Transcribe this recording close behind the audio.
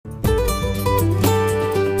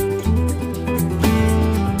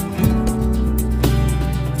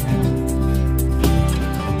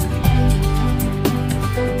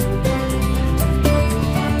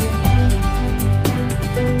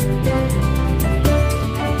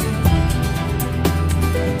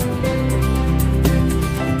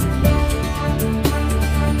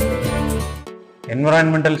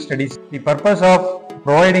environmental studies. The purpose of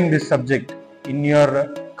providing this subject in your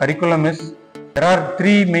curriculum is there are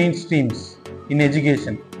three main streams in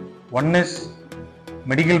education. One is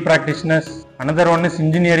medical practitioners, another one is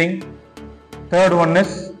engineering, third one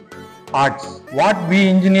is arts. What we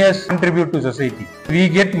engineers contribute to society. We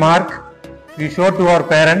get mark, we show to our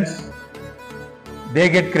parents, they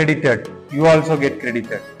get credited, you also get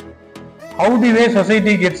credited. How the way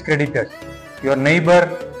society gets credited? Your neighbor,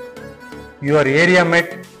 your area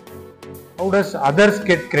mate, how does others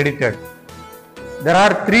get credited? There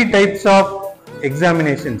are three types of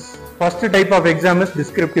examinations. First type of exam is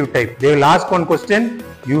descriptive type. They will ask one question,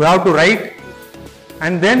 you have to write,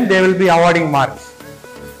 and then they will be awarding marks.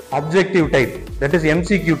 Objective type, that is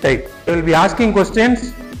MCQ type. They will be asking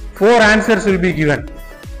questions, 4 answers will be given.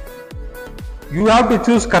 You have to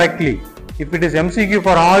choose correctly. If it is MCQ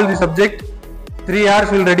for all the subject, 3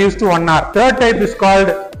 hours will reduce to 1 hour. Third type is called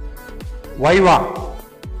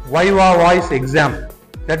Viva voice exam.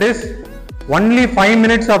 That is only 5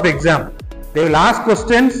 minutes of exam. They will ask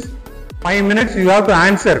questions, 5 minutes you have to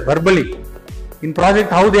answer verbally. In project,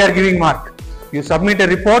 how they are giving mark? You submit a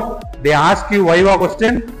report, they ask you Viva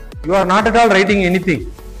question, you are not at all writing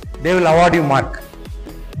anything. They will award you mark.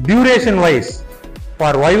 Duration wise,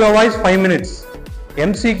 for Viva wise 5 minutes,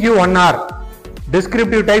 MCQ 1 hour,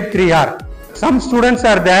 descriptive type 3 hours. Some students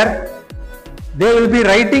are there, they will be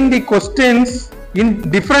writing the questions in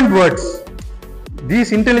different words.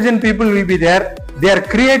 These intelligent people will be there, their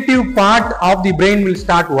creative part of the brain will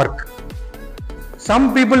start work.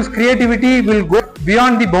 Some people's creativity will go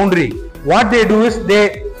beyond the boundary. What they do is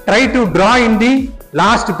they try to draw in the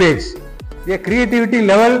last page. Their creativity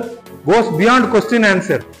level goes beyond question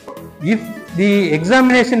answer. If the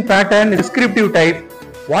examination pattern is descriptive type,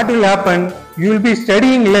 what will happen? You will be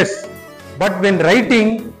studying less. But when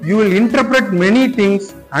writing, you will interpret many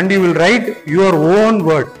things and you will write your own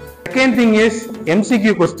word. Second thing is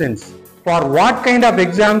MCQ questions. For what kind of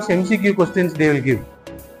exams MCQ questions they will give?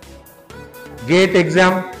 GATE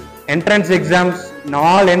exam, entrance exams,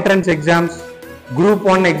 all entrance exams, group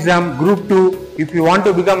 1 exam, group 2, if you want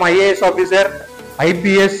to become IAS officer,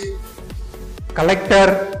 IPS,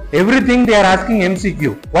 collector, everything they are asking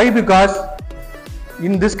MCQ. Why? Because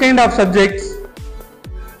in this kind of subjects,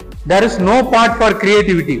 there is no part for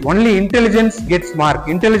creativity, only intelligence gets mark.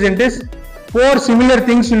 Intelligent is 4 similar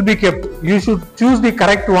things will be kept. You should choose the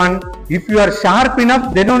correct one. If you are sharp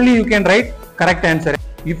enough, then only you can write correct answer.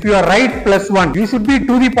 If you are right plus 1, you should be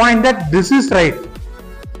to the point that this is right.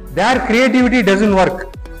 Their creativity doesn't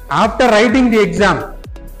work. After writing the exam,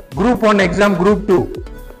 group 1 exam, group 2,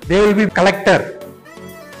 they will be collector.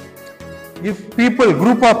 If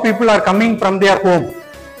group of people are coming from their home,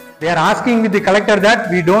 they are asking with the collector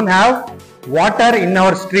that we don't have water in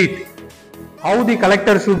our street. How the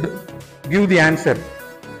collector should give the answer?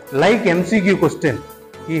 Like MCQ question,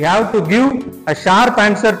 he have to give a sharp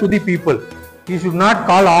answer to the people. He should not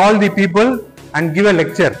call all the people and give a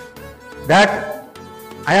lecture. That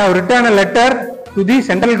I have written a letter to the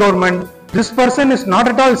central government. This person is not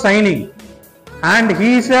at all signing and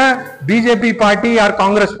he is a BJP party or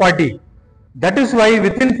Congress party. That is why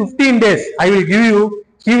within 15 days I will give you,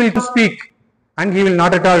 he will speak and he will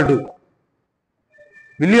not at all do.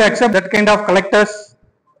 Will you accept that kind of collectors?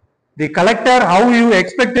 The collector, how you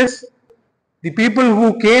expect is the people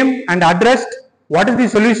who came and addressed, what is the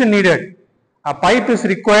solution needed? A pipe is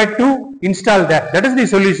required to install that. That is the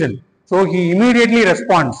solution. So he immediately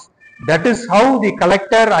responds. That is how the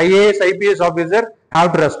collector, IAS, IPS officer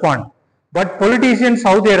have to respond. But politicians,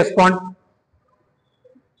 how they respond?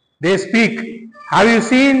 They speak. Have you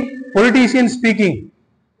seen politicians speaking?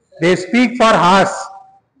 They speak for hours.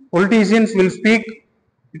 Politicians will speak.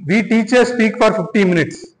 We teachers speak for 50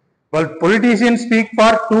 minutes. Well, politicians speak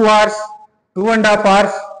for 2 hours, 2.5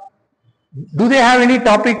 hours. Do they have any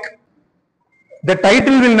topic? The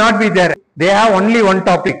title will not be there. They have only one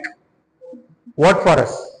topic. What for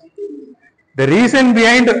us? The reason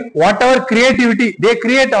behind whatever creativity, they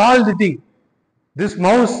create all the thing. This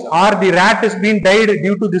mouse or the rat has been died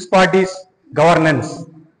due to this party's governance.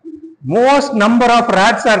 Most number of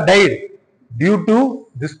rats are died due to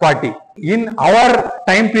this party. In our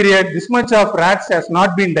time period, this much of rats has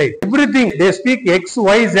not been died. Everything, they speak X,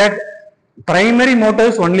 Y, Z. Primary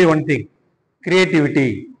motive is only one thing.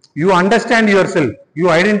 Creativity. You understand yourself. You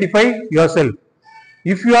identify yourself.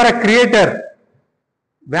 If you are a creator,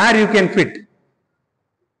 where you can fit?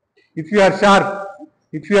 If you are sharp,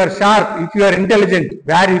 if you are intelligent,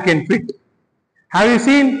 where you can fit? Have you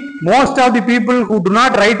seen most of the people who do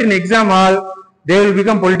not write in exam hall, they will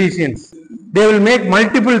become politicians. They will make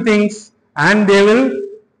multiple things and they will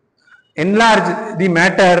enlarge the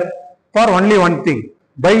matter for only one thing.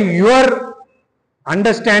 By your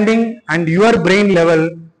understanding and your brain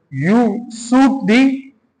level, you suit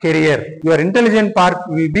the career. Your intelligent part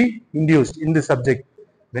will be induced in the subject.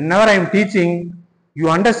 Whenever I am teaching, you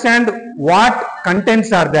understand what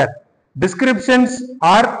contents are there. Descriptions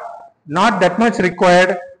are not that much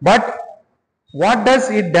required, but what does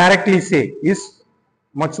it directly say is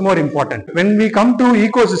much more important. When we come to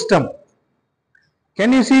ecosystem,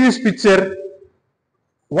 can you see this picture?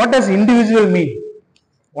 What does individual mean?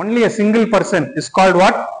 Only a single person is called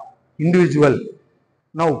what? Individual.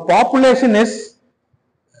 Now population is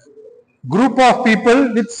group of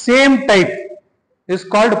people with same type is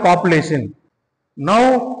called population.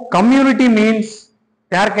 Now community means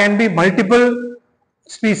there can be multiple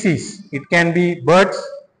species. It can be birds,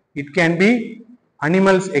 it can be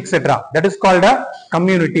animals, etc. That is called a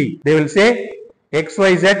community. They will say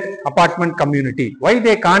XYZ apartment community. Why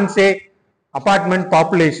they can't say apartment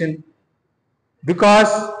population?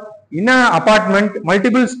 Because in an apartment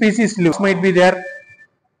multiple species live. Might be there,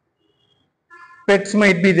 pets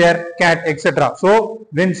might be there, cat, etc. So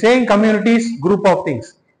when saying communities, group of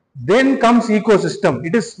things. Then comes ecosystem.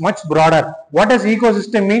 It is much broader. What does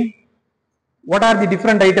ecosystem mean? What are the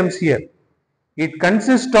different items here? It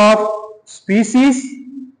consists of species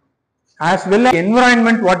as well as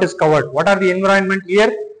environment. What is covered? What are the environment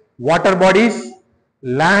here? Water bodies,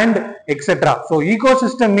 land, etc. So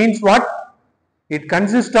ecosystem means what? It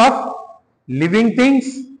consists of living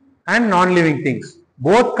things and non-living things.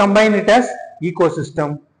 Both combine it as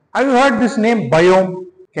ecosystem. Have you heard this name biome?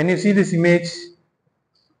 Can you see this image?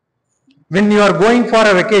 When you are going for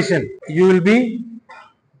a vacation, you will be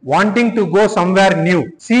wanting to go somewhere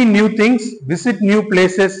new, see new things, visit new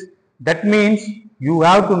places. That means you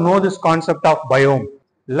have to know this concept of biome.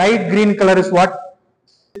 Light green color is what?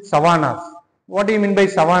 Savannas. What do you mean by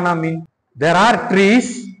savanna mean? There are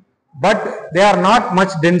trees, but they are not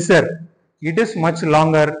much denser. It is much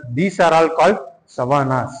longer. These are all called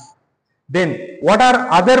savannas. Then what are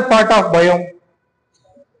other part of biome?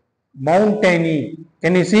 Mountainy.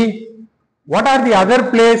 Can you see? What are the other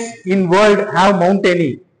place in world have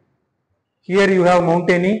mountainy? Here you have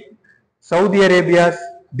mountainy. Saudi Arabia's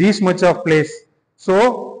this much of place.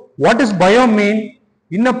 So what does biome mean?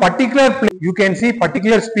 In a particular place you can see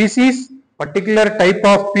particular species, particular type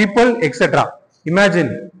of people, etc.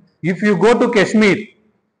 Imagine if you go to Kashmir,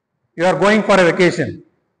 you are going for a vacation.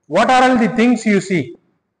 What are all the things you see?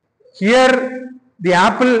 Here the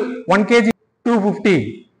apple 1 kg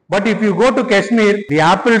 250. But if you go to Kashmir, the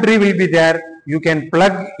apple tree will be there. You can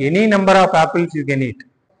plug any number of apples you can eat.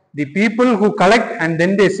 The people who collect and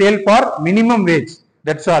then they sell for minimum wage.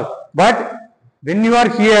 That's all. But when you are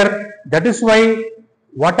here, that is why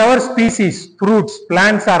whatever species, fruits,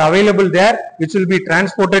 plants are available there, which will be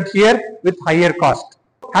transported here with higher cost.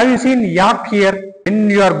 Have you seen yak here? When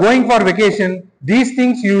you are going for vacation, these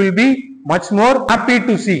things you will be much more happy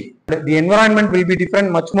to see. The environment will be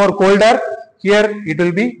different, much more colder. Here it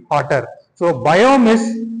will be hotter. So biome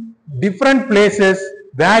is different places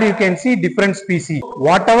where you can see different species.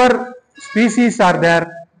 Whatever species are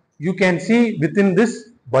there, you can see within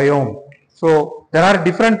this biome. So there are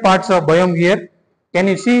different parts of biome here. Can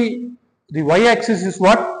you see the y-axis is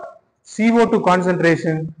what? CO2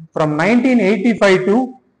 concentration from 1985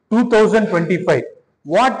 to 2025.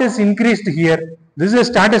 What is increased here? This is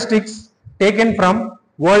statistics taken from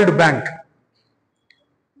World Bank.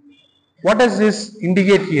 What does this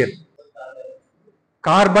indicate here?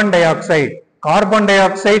 Carbon dioxide. Carbon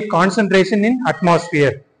dioxide concentration in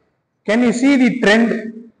atmosphere. Can you see the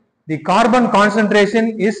trend? The carbon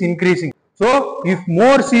concentration is increasing. So if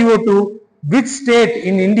more CO2, which state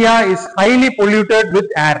in India is highly polluted with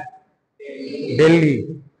air?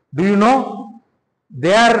 Delhi. Do you know?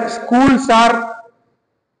 Their schools are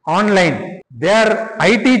online. Their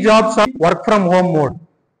IT jobs are work from home mode.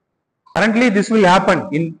 Currently this will happen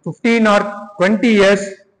in 15 or 20 years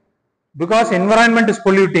because environment is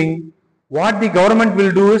polluting. What the government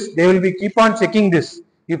will do is they will be keep on checking this.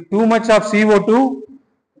 If too much of CO2,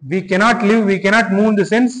 we cannot live, we cannot move in the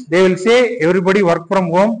sense, they will say everybody work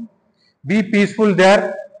from home, be peaceful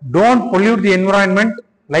there, don't pollute the environment,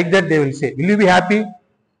 like that they will say. Will you be happy?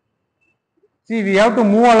 See, we have to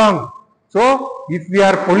move along. So if we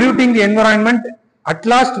are polluting the environment, at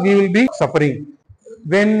last we will be suffering.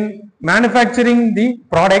 When manufacturing the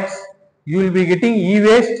products, you will be getting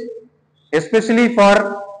e-waste, especially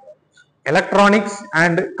for electronics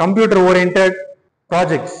and computer oriented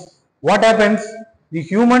projects. What happens? The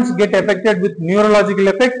humans get affected with neurological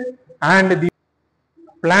effect, and the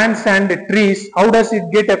plants and trees, how does it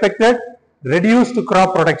get affected? Reduced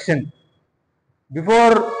crop production.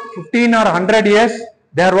 Before 15 or 100 years,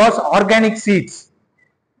 there was organic seeds.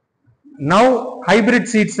 Now hybrid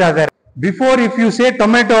seeds are there. Before, if you say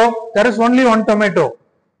tomato, there is only one tomato.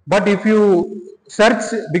 But if you search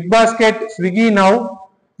Big Basket, Swiggy now,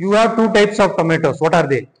 you have two types of tomatoes. What are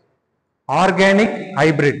they? Organic,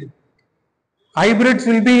 hybrid. Hybrids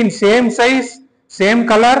will be in same size, same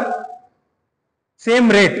color, same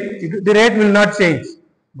rate. The rate will not change.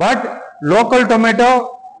 But local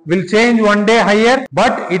tomato will change one day higher,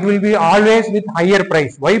 but it will be always with higher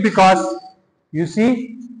price. Why? Because you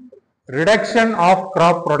see, reduction of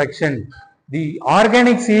crop production. The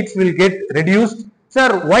organic seeds will get reduced.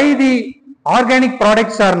 Sir, why the organic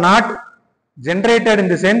products are not generated? In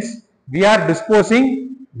the sense, we are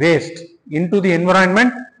disposing waste into the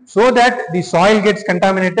environment so that the soil gets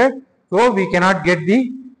contaminated, so we cannot get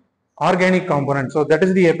the organic component. So that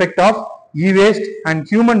is the effect of e-waste, and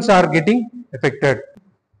humans are getting affected.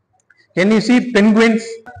 Can you see penguins?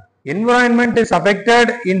 Environment is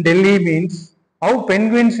affected in Delhi means how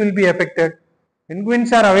penguins will be affected?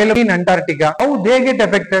 Penguins are available in Antarctica. How they get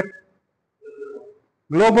affected?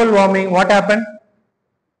 Global warming, what happened?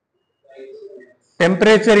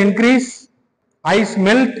 Temperature increase, ice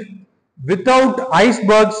melt. Without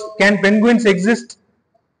icebergs, can penguins exist?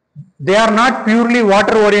 They are not purely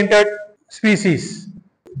water oriented species.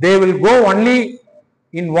 They will go only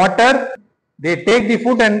in water. They take the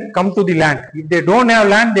food and come to the land. If they don't have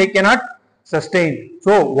land, they cannot sustain.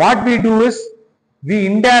 So what we do is, we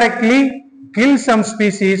indirectly kill some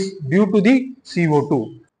species due to the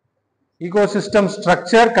CO2. Ecosystem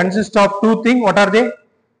structure consists of two things. What are they?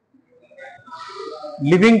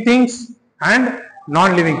 Living things and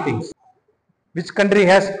non-living things. Which country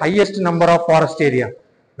has highest number of forest area?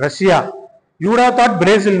 Russia. You would have thought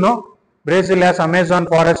Brazil, no? Brazil has Amazon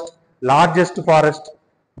forest, largest forest.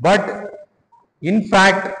 But in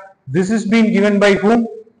fact, this is being given by whom?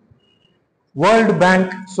 World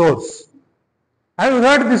Bank source. Have you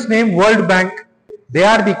heard this name, World Bank? They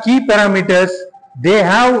are the key parameters. They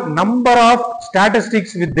have number of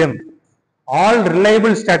statistics with them. All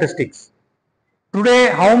reliable statistics.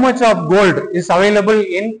 Today, how much of gold is available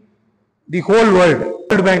in the whole world?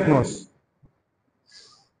 World Bank knows.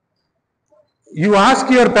 You ask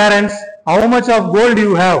your parents, how much of gold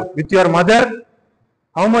you have with your mother,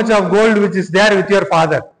 how much of gold which is there with your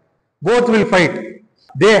father. Both will fight.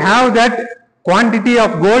 They have that quantity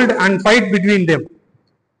of gold and fight between them.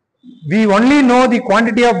 We only know the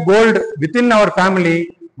quantity of gold within our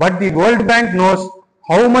family, but the World Bank knows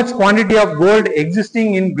how much quantity of gold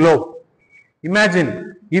existing in globe.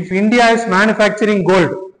 Imagine, if India is manufacturing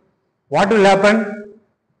gold, what will happen?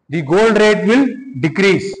 The gold rate will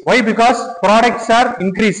decrease. Why? Because products are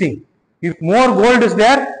increasing. If more gold is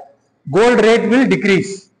there, gold rate will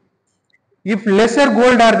decrease. If lesser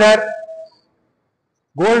gold are there,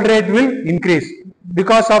 gold rate will increase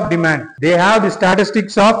because of demand. They have the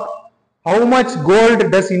statistics of how much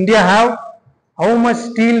gold does India have, how much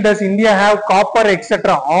steel does India have, copper,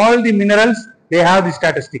 etc. All the minerals, they have the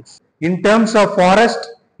statistics. In terms of forest,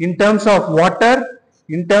 in terms of water,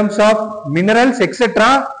 in terms of minerals,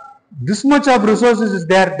 etc. This much of resources is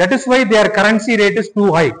there. That is why their currency rate is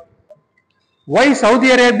too high. Why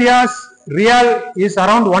Saudi Arabia's real is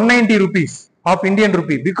around 190 rupees of Indian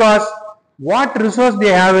rupee? Because what resource they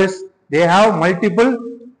have is, they have multiple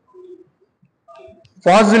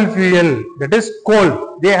fossil fuel, that is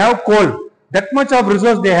coal. They have coal. That much of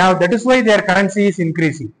resource they have. That is why their currency is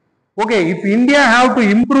increasing. Okay, if India have to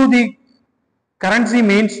improve the currency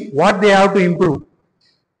means what they have to improve?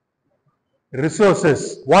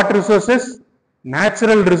 Resources. What resources?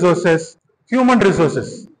 Natural resources, human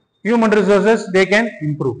resources. Human resources they can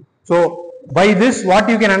improve. So by this, what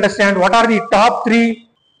you can understand, what are the top 3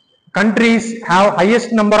 countries have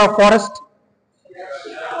highest number of forests?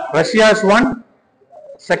 Russia is one,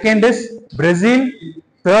 second is Brazil,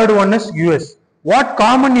 third one is US. What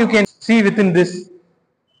common you can see within this?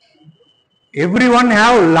 Everyone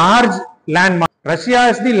have large landmass. Russia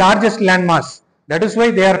is the largest landmass. That is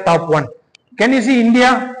why they are top 1. Can you see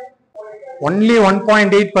India? Only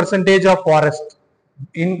 1.8% of forest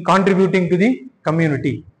in contributing to the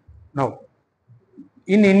community. Now,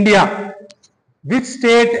 in India, which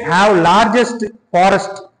state have largest forest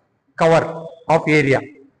cover of area?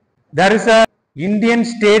 There is a Indian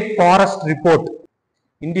State Forest Report.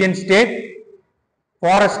 Indian State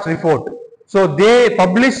Forest Report. So they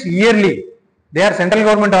publish yearly. They are central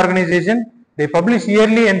government organization. They publish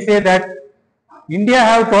yearly and say that India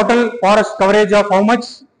have total forest coverage of how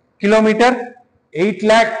much kilometer?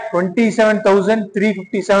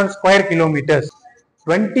 8,27,357 square kilometers.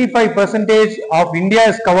 25% of India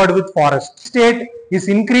is covered with forest. State is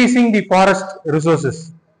increasing the forest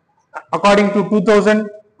resources. according to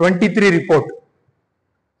 2023 report.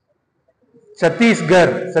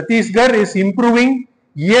 Chhattisgarh is improving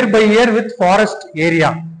year by year with forest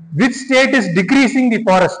area. Which state is decreasing the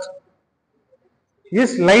forest?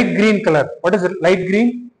 Is light green color. What is it? Light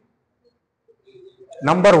green?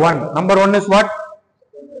 Number one. Number one is what?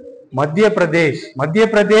 Madhya Pradesh. Madhya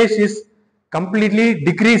Pradesh is completely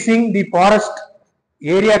decreasing the forest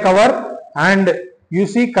area cover, and you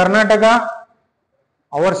see Karnataka,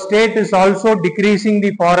 our state, is also decreasing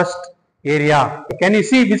the forest area. Can you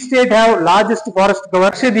see which state have largest forest cover?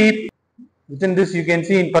 Lakshadweep. Within this you can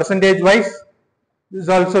see in percentage wise. This is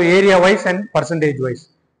also area wise and percentage wise.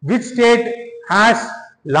 Which state has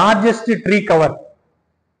largest tree cover?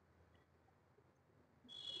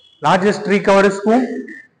 Largest tree cover is whom?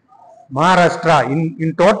 Maharashtra.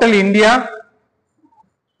 In total India,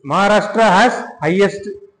 Maharashtra has highest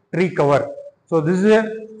tree cover. So this is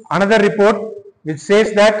another report which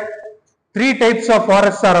says that 3 types of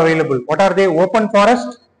forests are available. What are they? Open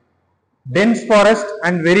forest, dense forest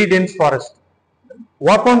and very dense forest.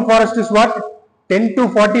 Open forest is what? 10 to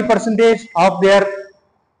 40% of their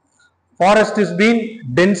forest is being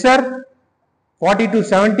denser, 40 to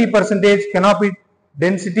 70% canopy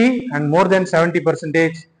density, and more than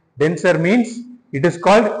 70% denser means it is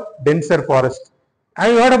called denser forest.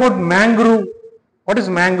 Have you heard about mangrove? What is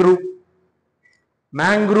mangrove?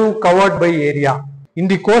 Mangrove covered by area. In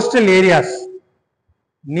the coastal areas,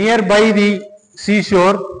 nearby the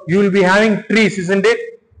seashore, you will be having trees, isn't it?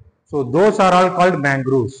 So those are all called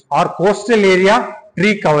mangroves, or coastal area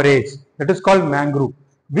tree coverage. That is called mangrove.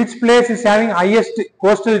 Which place is having highest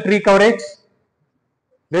coastal tree coverage?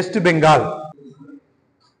 West Bengal.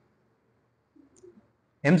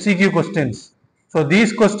 MCQ questions. So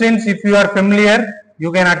these questions, if you are familiar,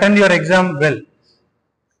 you can attend your exam well.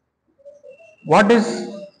 What is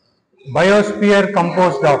biosphere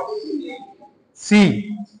composed of?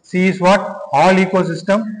 C. C is what? All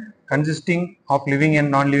ecosystem consisting of living and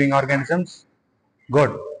non-living organisms.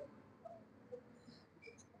 Good.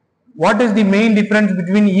 What is the main difference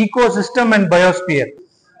between ecosystem and biosphere?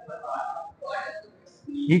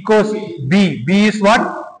 B is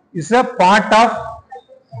what? Is a part of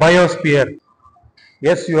biosphere.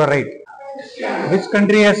 Yes, you are right. Which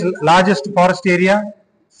country has largest forest area?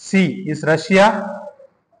 C is Russia.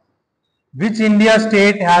 Which India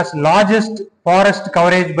state has largest forest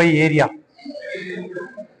coverage by area?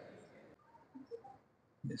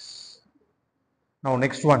 Yes. Now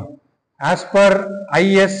next one. As per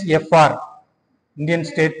ISFR, Indian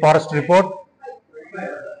State Forest Report.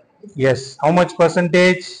 Yes. How much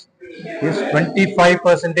percentage? Is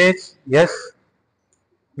 25%. Yes.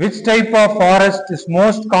 Which type of forest is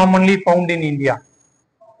most commonly found in India?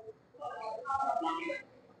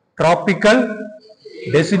 Tropical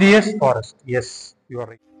deciduous forest. Yes, you are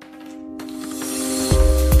right.